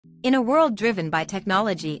In a world driven by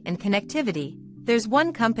technology and connectivity, there's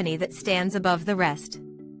one company that stands above the rest.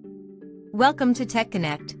 Welcome to Tech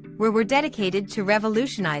Connect, where we're dedicated to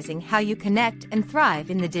revolutionizing how you connect and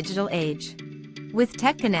thrive in the digital age. With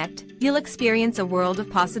Tech Connect, you'll experience a world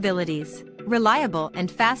of possibilities, reliable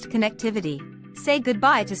and fast connectivity. Say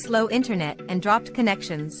goodbye to slow internet and dropped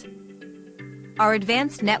connections. Our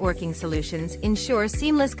advanced networking solutions ensure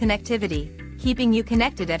seamless connectivity, keeping you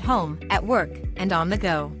connected at home, at work, and on the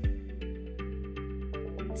go.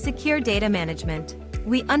 Secure data management.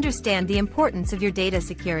 We understand the importance of your data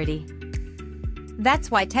security. That's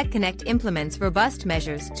why Tech Connect implements robust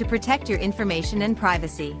measures to protect your information and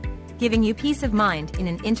privacy, giving you peace of mind in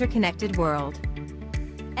an interconnected world.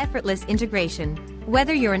 Effortless integration.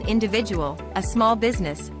 Whether you're an individual, a small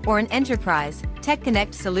business, or an enterprise, Tech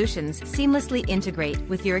Connect solutions seamlessly integrate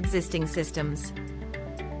with your existing systems.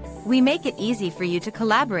 We make it easy for you to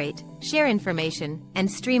collaborate, share information, and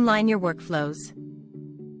streamline your workflows.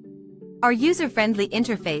 Our user-friendly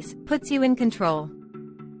interface puts you in control.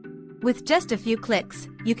 With just a few clicks,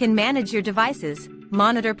 you can manage your devices,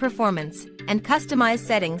 monitor performance, and customize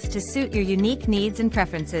settings to suit your unique needs and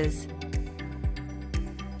preferences.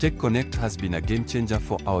 Tech Connect has been a game changer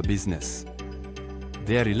for our business.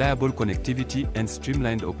 Their reliable connectivity and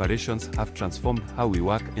streamlined operations have transformed how we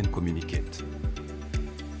work and communicate.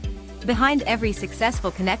 Behind every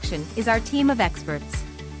successful connection is our team of experts.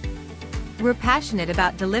 We're passionate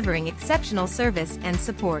about delivering exceptional service and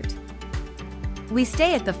support. We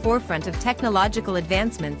stay at the forefront of technological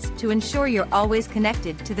advancements to ensure you're always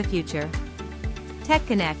connected to the future. Tech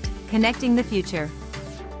Connect, connecting the future.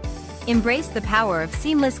 Embrace the power of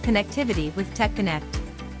seamless connectivity with Tech Connect.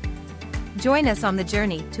 Join us on the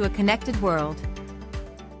journey to a connected world.